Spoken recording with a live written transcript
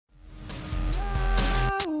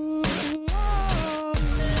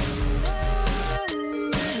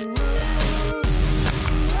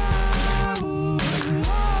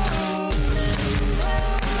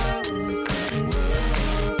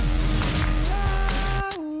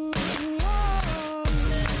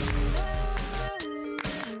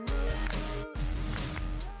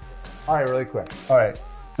All right, really quick. All right.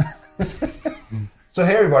 So,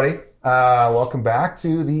 hey, everybody. Welcome back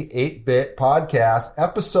to the 8-Bit Podcast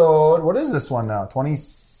episode. What is this one now?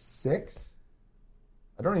 26?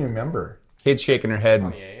 I don't even remember. Kate's shaking her head.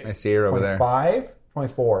 28. I see her over 25? there.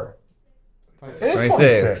 24. 26. It is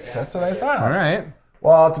 26. That's what I thought. All right.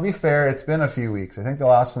 Well, to be fair, it's been a few weeks. I think the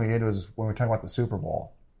last one we did was when we were talking about the Super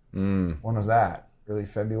Bowl. When was that? Early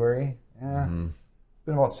February? Yeah. It's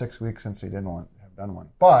been about 6 weeks since we have done one.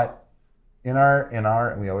 But in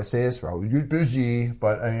our, we always say this, we're always get busy,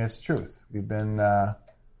 but I mean, it's the truth. We've been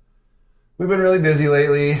really busy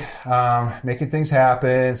lately, making things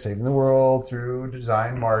happen, saving the world through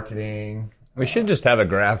design marketing. We should just have a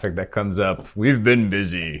graphic that comes up. We've been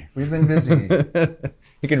busy. We've been busy.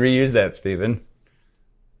 You can reuse that, Stephen.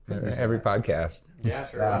 Every podcast. Yeah,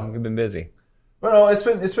 sure. We've been busy. But no, it's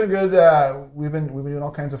been good. We've been doing all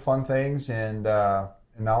kinds of fun things, and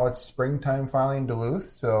now it's springtime finally in Duluth,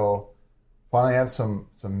 so finally have some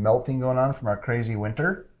melting going on from our crazy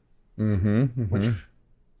winter, which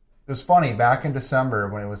was funny. Back in December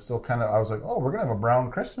when it was still kind of, I was like, oh, we're gonna have a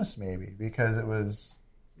brown Christmas maybe, because it was,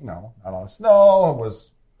 not a lot of snow. It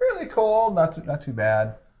was really cold, not too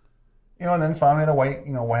bad. And then finally had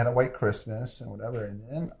a white Christmas and whatever. And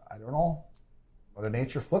then, I don't know, Mother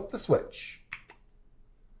Nature flipped the switch.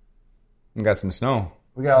 We got some snow.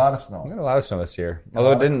 We got a lot of snow. We got a lot of snow this year.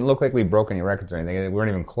 Although it didn't look like we broke any records or anything. We weren't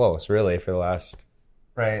even close, really, for the last...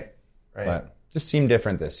 Right. But just seemed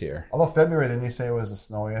different this year. Although February, didn't you say it was the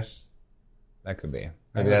snowiest? That could be.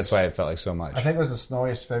 Maybe that's why it felt like so much. I think it was the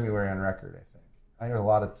snowiest February on record, I think. I think there were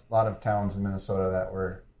a lot of towns in Minnesota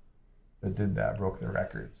that did that, broke their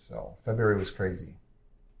records. So February was crazy.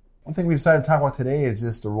 One thing we decided to talk about today is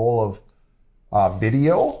just the role of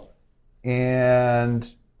video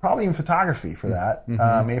and probably even photography for that,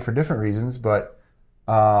 maybe for different reasons, but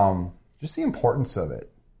just the importance of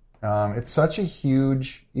it. It's such a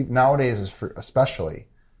huge, nowadays especially,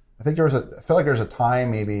 I feel like there was a time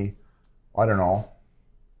maybe, I don't know,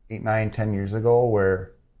 8, 9, 10 years ago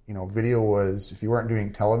where, video was, if you weren't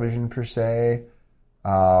doing television per se,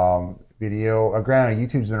 video, granted,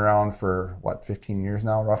 YouTube's been around for, 15 years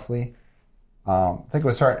now, roughly. I think it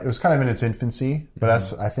was kind of in its infancy, but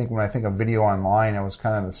I think when I think of video online, it was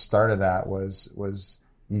kind of the start of that was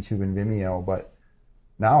YouTube and Vimeo. But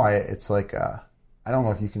now it's like, I don't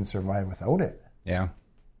know if you can survive without it. Yeah.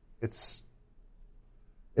 It's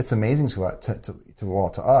amazing to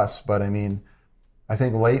us, but I mean, I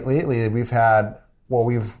think lately we've had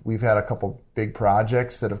a couple big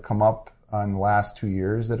projects that have come up in the last 2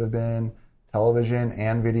 years that have been television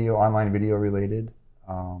and video, online video related.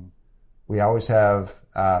 We always have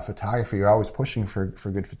photography. We're always pushing for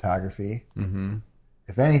good photography.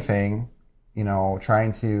 If anything,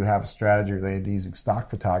 trying to have a strategy related to using stock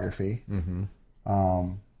photography.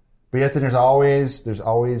 But yet then there's always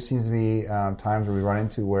seems to be times where we run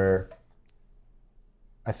into where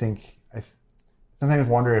I sometimes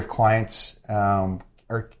wonder if clients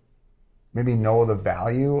are maybe know the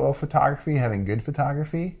value of photography, having good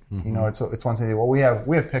photography. It's one thing. Well, we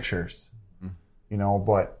have pictures,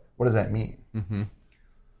 but what does that mean?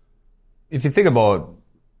 If you think about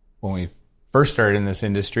when we first started in this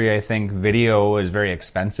industry, I think video was very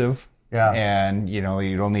expensive. Yeah. And, you'd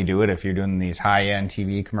only do it if you're doing these high-end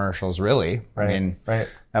TV commercials, really. Right. I mean, right.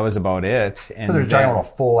 That was about it. And they're talking about a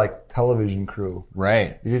full, television crew.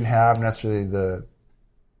 Right. You didn't have necessarily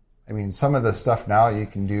some of the stuff now you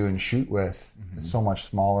can do and shoot with is so much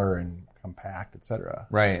smaller and compact, et cetera.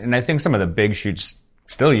 Right. And I think some of the big shoots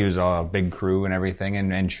still use a big crew and everything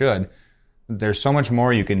and should. There's so much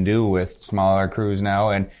more you can do with smaller crews now.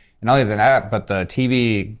 And not only that, but the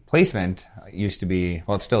TV placement used to be,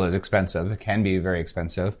 well, it still is expensive. It can be very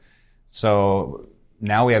expensive. So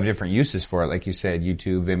now we have different uses for it. Like you said,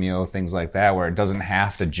 YouTube, Vimeo, things like that, where it doesn't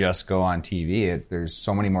have to just go on TV. There's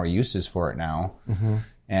so many more uses for it now.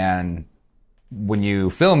 And when you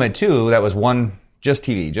film it too, that was just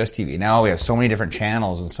TV. Now we have so many different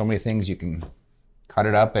channels and so many things you can cut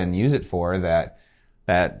it up and use it for that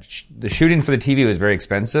the shooting for the TV was very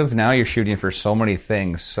expensive. Now you're shooting for so many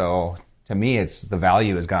things. So to me, the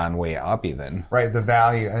value has gone way up even. Right. The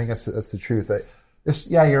value. I think that's the truth.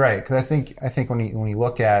 Yeah, you're right. Cause I think when you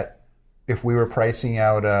look at, if we were pricing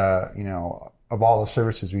out, of all the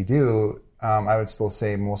services we do, I would still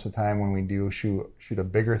say most of the time when we do shoot a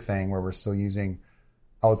bigger thing where we're still using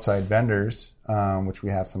outside vendors, which we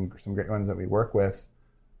have some great ones that we work with,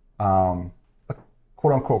 the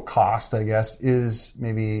quote unquote cost, I guess, is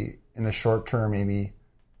maybe in the short term, maybe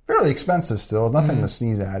fairly expensive still. Nothing to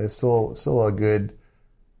sneeze at. It's still a good,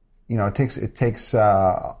 it takes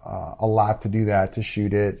a lot to do that, to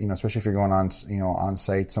shoot it, especially if you're going on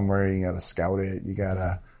site somewhere. You got to scout it. You got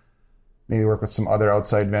to maybe work with some other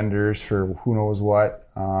outside vendors for who knows what,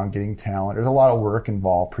 getting talent. There's a lot of work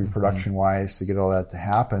involved pre-production wise to get all that to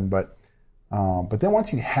happen. But then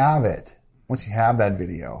once you have that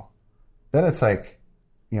video, then it's like,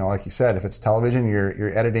 like you said, if it's television,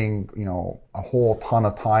 you're editing, a whole ton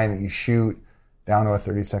of time that you shoot down to a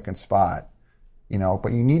 30-second spot,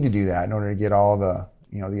 but you need to do that in order to get all the,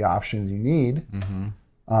 the options you need.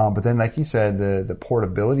 But then, like you said, the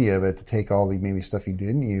portability of it to take all the maybe stuff you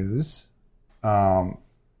didn't use, how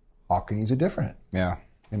can you use it different? Yeah.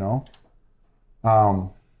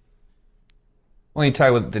 Well, you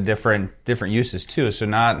talk with the different uses too. So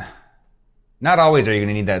not always are you going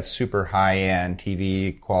to need that super high-end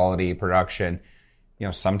TV quality production.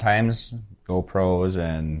 Sometimes GoPros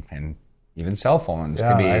and even cell phones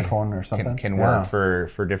can be iPhone or something can work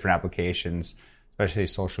for different applications, especially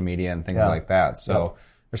social media and things like that. So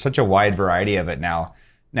there's such a wide variety of it now.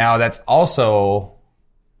 Now that's also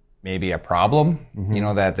maybe a problem,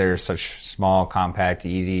 that there's such small, compact,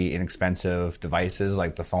 easy, inexpensive devices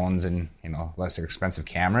like the phones and, lesser expensive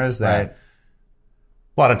cameras that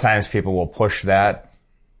a lot of times people will push that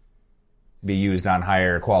to be used on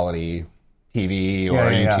higher quality TV or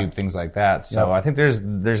YouTube, things like that. So I think there's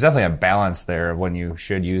definitely a balance there of when you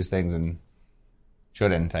should use things and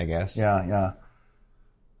shouldn't, I guess. Yeah.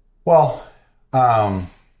 Well,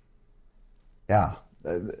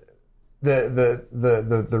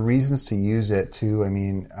 the reasons to use it too. I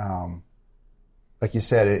mean, like you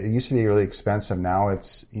said, it used to be really expensive. Now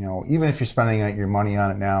it's, even if you're spending your money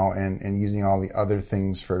on it now and using all the other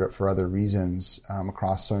things for other reasons,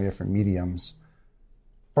 across so many different mediums,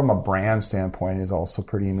 from a brand standpoint is also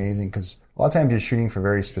pretty amazing, because a lot of times you're shooting for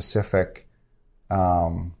very specific,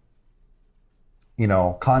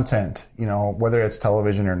 content, whether it's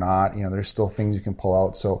television or not, there's still things you can pull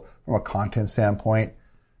out. So from a content standpoint,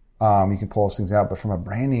 you can pull those things out, but from a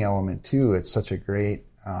branding element too, it's such a great,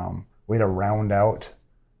 way to round out,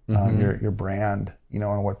 your brand,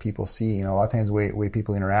 and what people see. A lot of times the way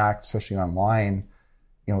people interact, especially online,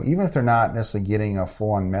 even if they're not necessarily getting a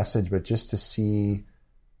full on message, but just to see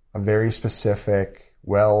a very specific,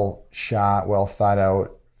 well shot, well thought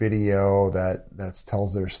out video that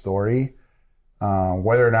tells their story,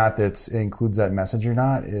 whether or not it includes that message or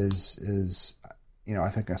not is I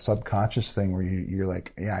think a subconscious thing where you're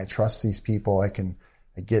like, yeah, I trust these people. I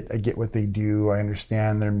get what they do. I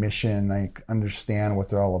understand their mission. I understand what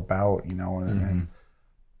they're all about, and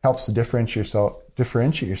helps to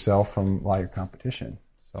differentiate yourself from a lot of your competition.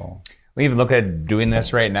 So we even look at doing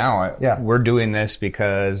this right now. Yeah. We're doing this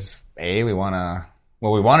because we want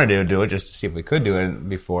to do it just to see if we could do it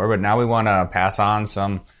before, but now we want to pass on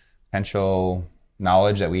some potential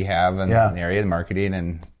knowledge that we have in the area of marketing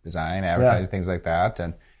and design, advertising, things like that.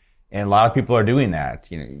 And a lot of people are doing that.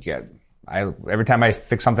 Every time I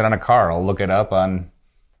fix something on a car, I'll look it up on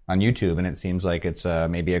YouTube, and it seems like it's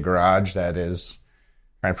maybe a garage that is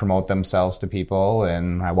trying to promote themselves to people,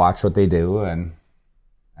 and I watch what they do, and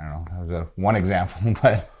I don't know, that was one example,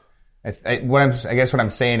 but I guess what I'm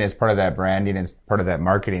saying is part of that branding and part of that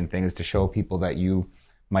marketing thing is to show people that you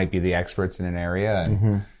might be the experts in an area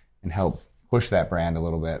and help push that brand a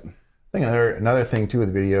little bit. I think another thing too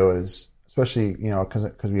with video is, especially,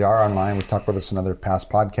 because we are online, we've talked about this in other past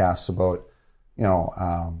podcasts about,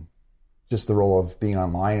 just the role of being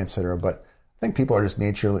online, et cetera. But I think people are just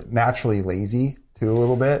naturally lazy too a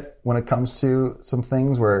little bit when it comes to some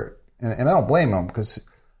things where, and I don't blame them, because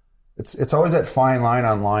it's always that fine line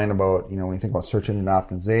online about, when you think about search engine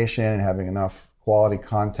optimization and having enough quality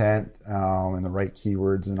content, and the right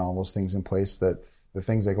keywords and all those things in place, that the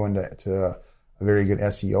things that go into a very good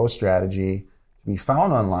SEO strategy to be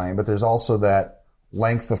found online. But there's also that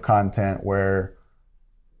length of content where,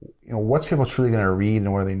 what's people truly going to read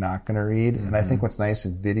and what are they not going to read? And I think what's nice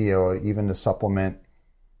with video, even to supplement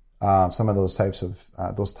some of those types of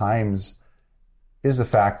those times, is the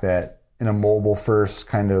fact that in a mobile first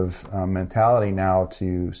kind of mentality now,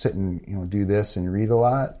 to sit and do this and read a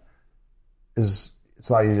lot it's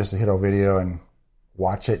a lot easier just to hit a video and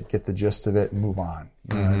watch it, get the gist of it, and move on.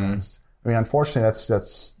 Unfortunately,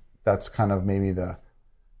 that's kind of maybe the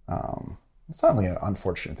it's not really an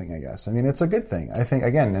unfortunate thing, I guess. It's a good thing, I think,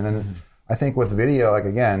 again. And then I think with video, like,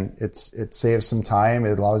 again, it saves some time.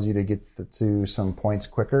 It allows you to get to some points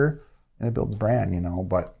quicker, and it builds brand,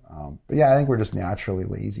 But yeah, I think we're just naturally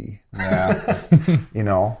lazy. Yeah.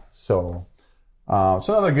 So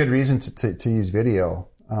another good reason to use video.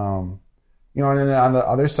 And then on the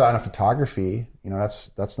other side of photography,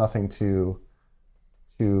 that's nothing to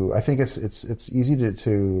I think it's easy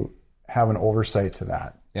to have an oversight to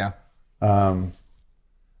that. Yeah.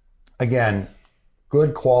 Again,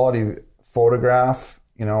 good quality photograph,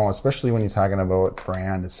 especially when you're talking about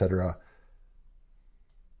brand, et cetera,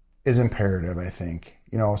 is imperative, I think.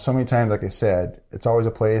 So many times, like I said, it's always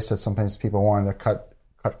a place that sometimes people want to cut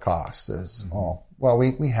costs.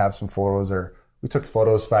 We have some photos, or we took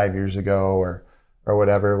photos 5 years ago, or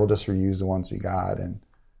whatever. We'll just reuse the ones we got. And,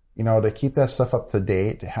 to keep that stuff up to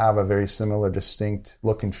date, to have a very similar, distinct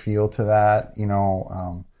look and feel to that,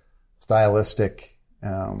 stylistic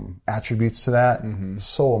attributes to that, is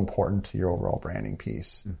so important to your overall branding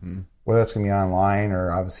piece. Whether it's going to be online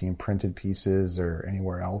or obviously in printed pieces or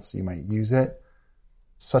anywhere else you might use it.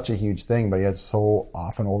 Such a huge thing, but yet it's so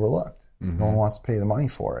often overlooked. No one wants to pay the money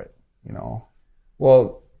for it,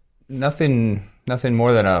 Well, nothing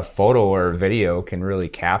more than a photo or video can really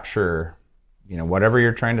capture, whatever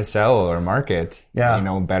you're trying to sell or market. Yeah.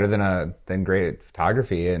 Better than great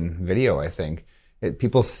photography and video. I think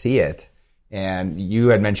people see it, and you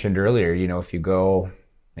had mentioned earlier, if you go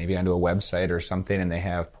maybe onto a website or something and they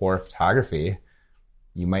have poor photography,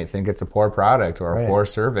 you might think it's a poor product or a poor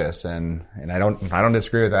service, and I don't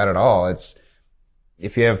disagree with that at all. It's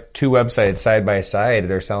if you have two websites side by side,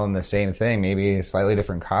 they're selling the same thing, maybe a slightly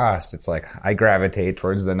different cost. It's like I gravitate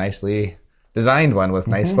towards the nicely designed one with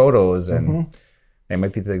nice photos, and they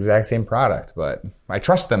might be the exact same product, but I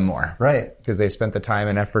trust them more, right? Because they spent the time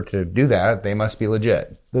and effort to do that. They must be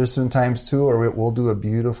legit. There's some times too where we'll do a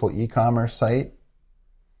beautiful e-commerce site,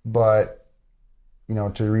 but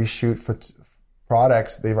to reshoot for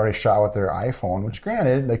products they've already shot with their iPhone, which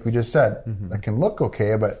granted, like we just said, that can look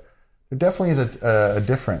okay, but there definitely is a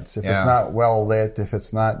difference. If it's not well lit, if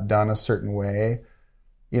it's not done a certain way,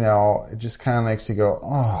 it just kind of makes you go,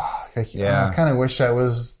 I kind of wish I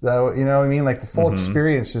was that, you know what I mean? Like the full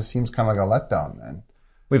experience just seems kind of like a letdown then.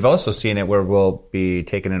 We've also seen it where we'll be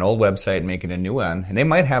taking an old website and making a new one, and they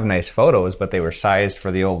might have nice photos, but they were sized for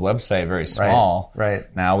the old website very small. Right.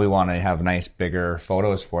 Now we want to have nice, bigger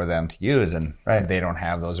photos for them to use, and they don't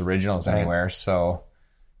have those originals anywhere, so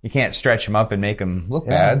you can't stretch them up and make them look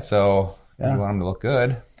bad, so you want them to look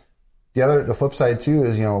good. The flip side too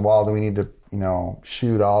is, while do we need to,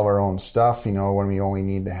 shoot all of our own stuff, when we only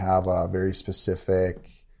need to have a very specific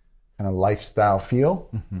kind of lifestyle feel.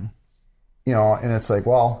 And it's like,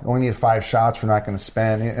 well, you only need 5 shots. We're not going to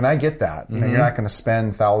spend, and I get that. You're not going to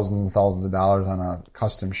spend thousands and thousands of dollars on a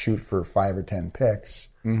custom shoot for 5 or 10 pics.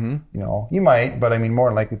 You might, but I mean, more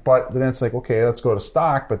than likely. But then it's like, okay, let's go to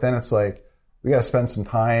stock. But then it's like, we got to spend some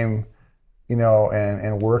time,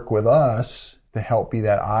 and work with us to help be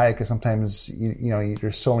that eye, because sometimes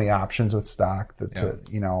there's so many options with stock that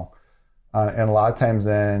and a lot of times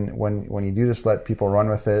then when you do just let people run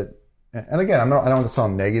with it. And again, I don't want to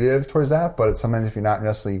sound negative towards that, but sometimes if you're not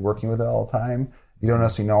necessarily working with it all the time, you don't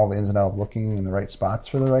necessarily know all the ins and outs of looking in the right spots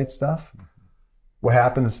for the right stuff. What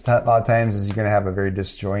happens a lot of times is you're going to have a very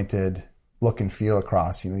disjointed look and feel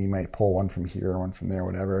across. You might pull one from here, one from there,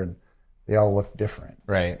 whatever, and they all look different.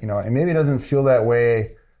 Right. And maybe it doesn't feel that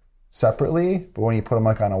way separately, but when you put them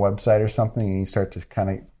like on a website or something and you start to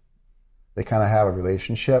they kind of have a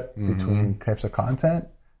relationship between types of content,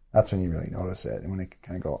 that's when you really notice it. And when they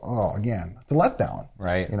kind of go, oh, again, it's a letdown.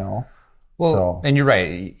 Right. Well, and you're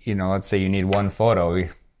right. Let's say you need one photo.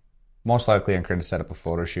 Most likely I'm going to set up a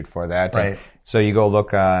photo shoot for that. Right. So you go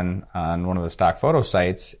look on one of the stock photo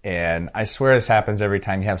sites, and I swear this happens every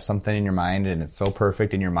time you have something in your mind and it's so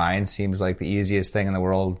perfect in your mind. Seems like the easiest thing in the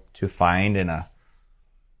world to find in a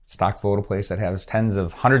stock photo place that has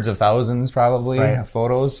hundreds of thousands probably of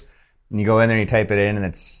photos. And you go in there and you type it in,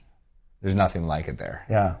 and there's nothing like it there.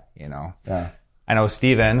 Yeah. Yeah. I know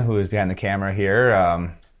Steven, who is behind the camera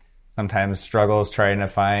here, sometimes struggles trying to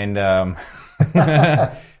find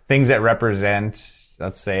things that represent,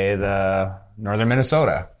 let's say, the northern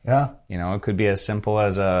Minnesota. Yeah. It could be as simple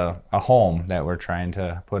as a home that we're trying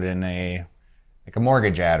to put in a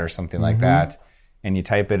mortgage ad or something like that. And you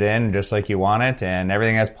type it in just like you want it, and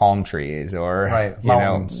everything has palm trees or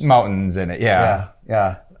mountains in it.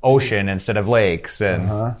 Yeah. Ocean instead of lakes, and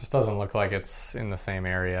just doesn't look like it's in the same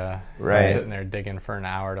area. Right. You're sitting there digging for an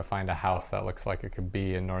hour to find a house that looks like it could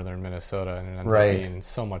be in northern Minnesota, and it ends up being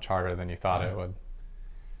so much harder than you thought it would.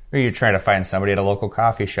 Or you're trying to find somebody at a local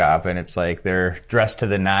coffee shop, and it's like they're dressed to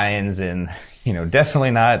the nines, and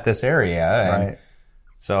definitely not this area. And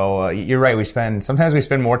so you're right. Sometimes we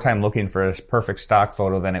spend more time looking for a perfect stock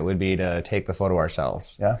photo than it would be to take the photo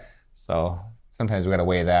ourselves. Yeah. So sometimes we got to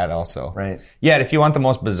weigh that also. Right. Yet, if you want the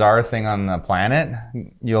most bizarre thing on the planet,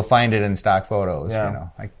 you'll find it in stock photos. Yeah.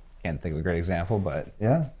 I can't think of a great example, but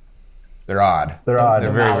yeah, They're odd. They're odd. The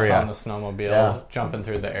very, mouse very on odd. the snowmobile jumping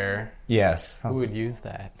through the air. Yes. Who would use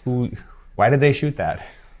that? Why did they shoot that?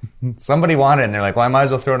 Somebody wanted it, and they're like, well, I might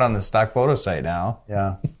as well throw it on the stock photo site now.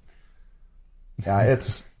 Yeah. Yeah,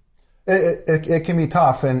 it can be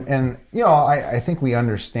tough. And you know, I think we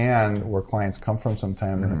understand where clients come from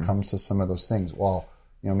sometimes when it comes to some of those things. Well,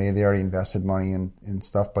 you know, maybe they already invested money in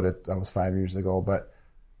stuff, but that was 5 years ago. But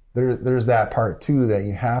there's that part too that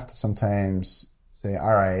you have to sometimes say,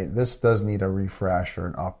 all right, this does need a refresh or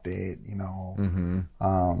an update, you know,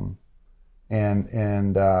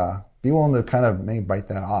 and be willing to kind of maybe bite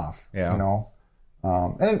that off, you know.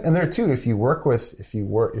 And there too, if you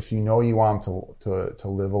know you want them to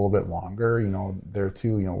live a little bit longer, you know, there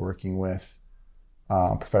too, you know, working with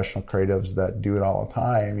professional creatives that do it all the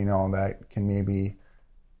time, you know, that can maybe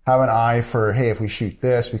have an eye for, hey, if we shoot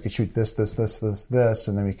this, we could shoot this,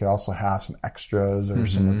 and then we could also have some extras or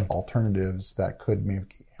some alternatives that could maybe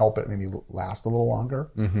help it maybe last a little longer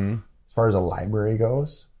as far as a library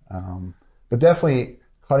goes. But definitely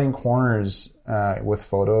cutting corners with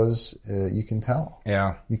photos, you can tell.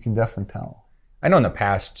 Yeah. You can definitely tell. I know in the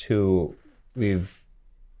past, too, we've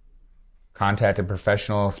contacted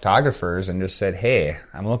professional photographers and just said, hey,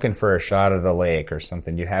 I'm looking for a shot of the lake or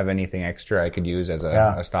something. Do you have anything extra I could use as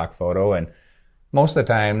a stock photo? And most of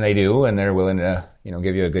the time they do, and they're willing to, you know,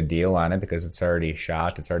 give you a good deal on it because it's already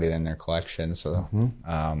shot. It's already in their collection. So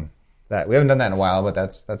that we haven't done that in a while, but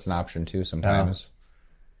that's an option, too, sometimes.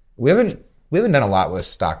 We haven't done a lot with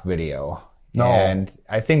stock video. No. And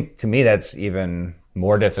I think, to me, that's even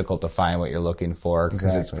more difficult to find what you're looking for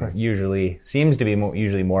because it's usually seems to be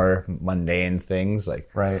usually more mundane things like,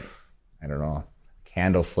 I don't know,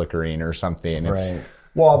 candle flickering or something. Right.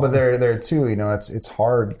 Well, but there too, you know, it's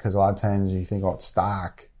hard because a lot of times you think about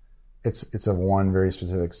stock, it's of one very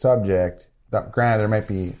specific subject. That, granted, there might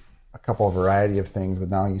be a couple of variety of things, but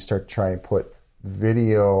now you start to try and put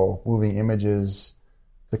video, moving images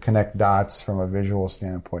to connect dots from a visual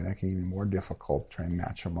standpoint. That can be even more difficult, try and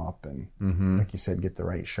match them up and, like you said, get the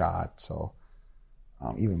right shot. So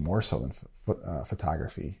even more so than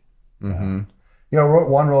photography. You know,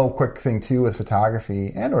 one real quick thing too with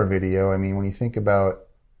photography and or video, I mean, when you think about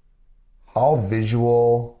how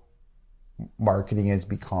visual marketing has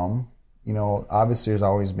become, you know, obviously there's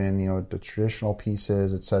always been, you know, the traditional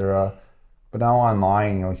pieces, et cetera, but now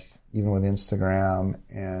online, you know, even with Instagram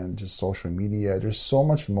and just social media, there's so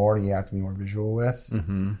much more you have to be more visual with,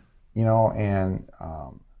 you know, and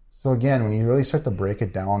so again, when you really start to break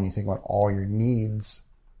it down, you think about all your needs,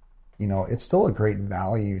 you know, it's still a great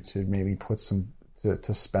value to maybe put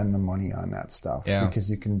to spend the money on that stuff because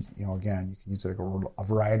you can, you know, again, you can use it like a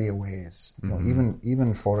variety of ways, you know,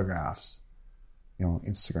 even photographs, you know,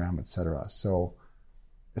 Instagram, etc. So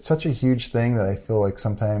it's such a huge thing that I feel like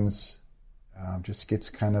sometimes just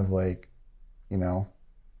gets kind of like, you know,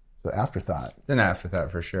 the afterthought. It's an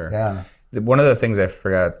afterthought for sure. Yeah. One of the things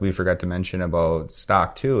we forgot to mention about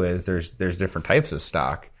stock too is there's different types of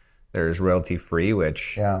stock. There's royalty free,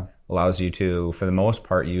 which allows you to, for the most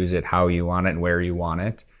part, use it how you want it and where you want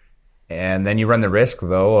it. And then you run the risk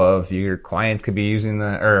though of your client could be using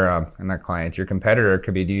your competitor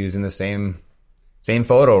could be using the same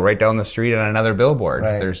photo right down the street on another billboard.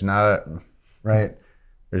 Right.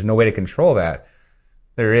 There's no way to control that.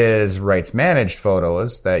 There is rights managed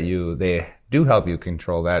photos that they do help you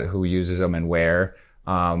control that, who uses them and where.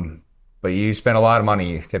 But you spend a lot of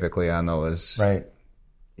money typically on those. Right.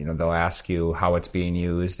 You know, they'll ask you how it's being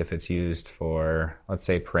used. If it's used for, let's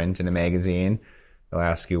say, print in a magazine, they'll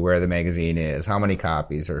ask you where the magazine is, how many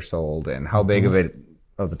copies are sold, and how big of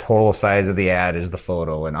the total size of the ad is the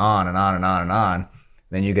photo, and on and on and on and on.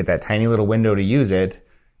 Then you get that tiny little window to use it.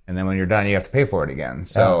 And then when you're done, you have to pay for it again.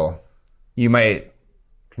 So you might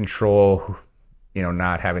control, you know,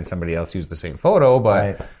 not having somebody else use the same photo,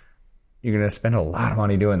 but you're going to spend a lot of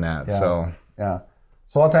money doing that. So a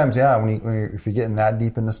lot of times, if you're getting that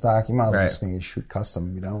deep into stock, you might as well just maybe shoot custom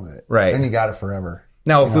and be done with it. Right. Then you got it forever.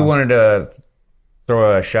 Now, if we wanted to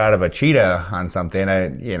throw a shot of a cheetah on something,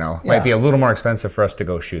 might be a little more expensive for us to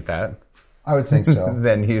go shoot that. I would think so.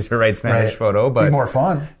 Than use a rights managed photo, but be more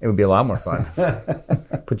fun. It would be a lot more fun.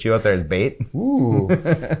 Put you out there as bait. Ooh,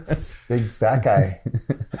 big fat guy.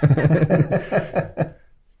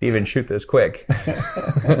 Steven, shoot this quick.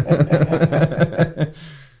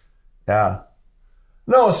 Yeah.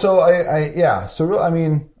 No, so I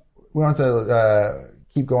mean, we don't have to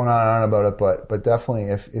keep going on and on about it, but definitely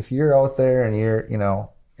if you're out there and you're, you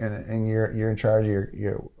know, and you're in charge of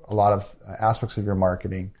a lot of aspects of your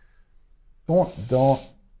marketing, don't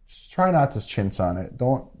just try not to chintz on it.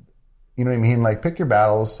 Don't, you know what I mean? Like, pick your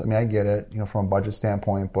battles. I mean, I get it, you know, from a budget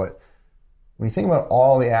standpoint, but when you think about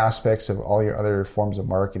all the aspects of all your other forms of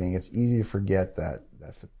marketing, it's easy to forget that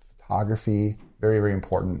photography, very, very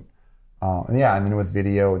important. And then with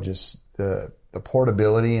video, just the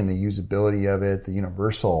portability and the usability of it, the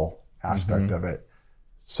universal aspect of it,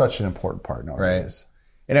 such an important part nowadays.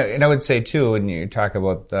 Right. And I would say too, when you talk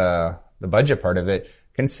about the budget part of it,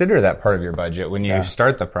 consider that part of your budget when you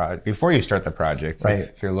start the project, before you start the project. Right.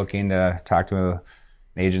 If you're looking to talk to an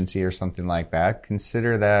agency or something like that,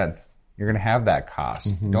 consider that you're going to have that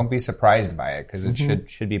cost. Don't be surprised by it, because it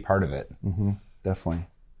should be part of it. Definitely.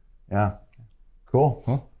 Yeah.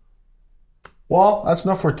 Cool. Well, that's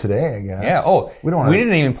enough for today, I guess. Yeah. Oh, we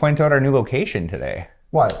didn't even point out our new location today.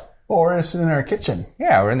 What? Well, we're sitting in our kitchen.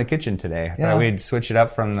 Yeah, we're in the kitchen today. I thought we'd switch it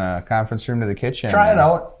up from the conference room to the kitchen. Try it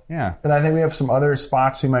out. Yeah. And I think we have some other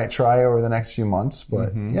spots we might try over the next few months.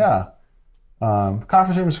 But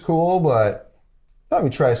conference room is cool, but thought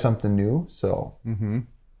we'd try something new. So,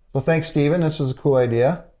 well, thanks, Stephen. This was a cool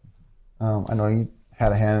idea. I know you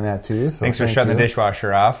had a hand in that too. So thanks for shutting the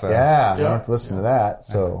dishwasher off. You don't have to listen to that.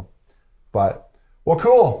 So, well,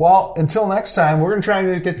 cool. Well, until next time, we're going to try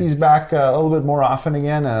to get these back a little bit more often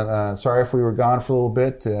again. Sorry if we were gone for a little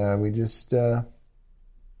bit. We just, we'll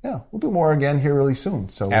do more again here really soon.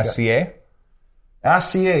 So Ask CA?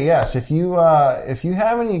 Ask CA, yes. If you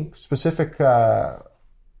have any specific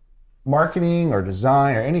marketing or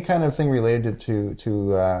design or any kind of thing related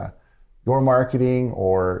to your marketing,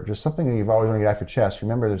 or just something that you've always wanted to get off your chest,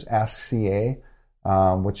 remember there's Ask CA,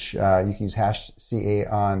 which you can use #CA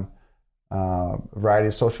on a variety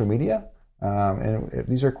of social media. And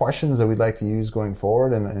these are questions that we'd like to use going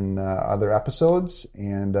forward in other episodes.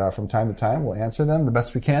 And from time to time, we'll answer them the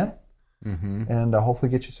best we can. And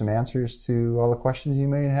hopefully get you some answers to all the questions you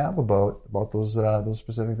may have about those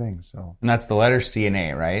specific things. So, and that's the letter C and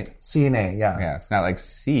A, right? C and A, yeah. Yeah, it's not like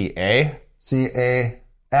CA. CA,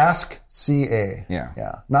 Ask CA.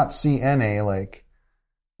 Yeah. Not CNA, like,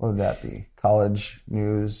 what would that be? College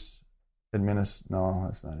News No,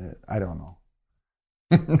 that's not it. I don't know.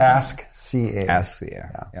 Ask CA. Ask CA.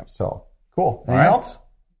 Yeah. Yep. So, cool. Anything else?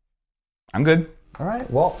 I'm good. All right.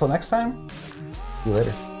 Well, till next time. See you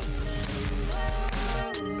later.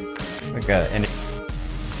 Okay.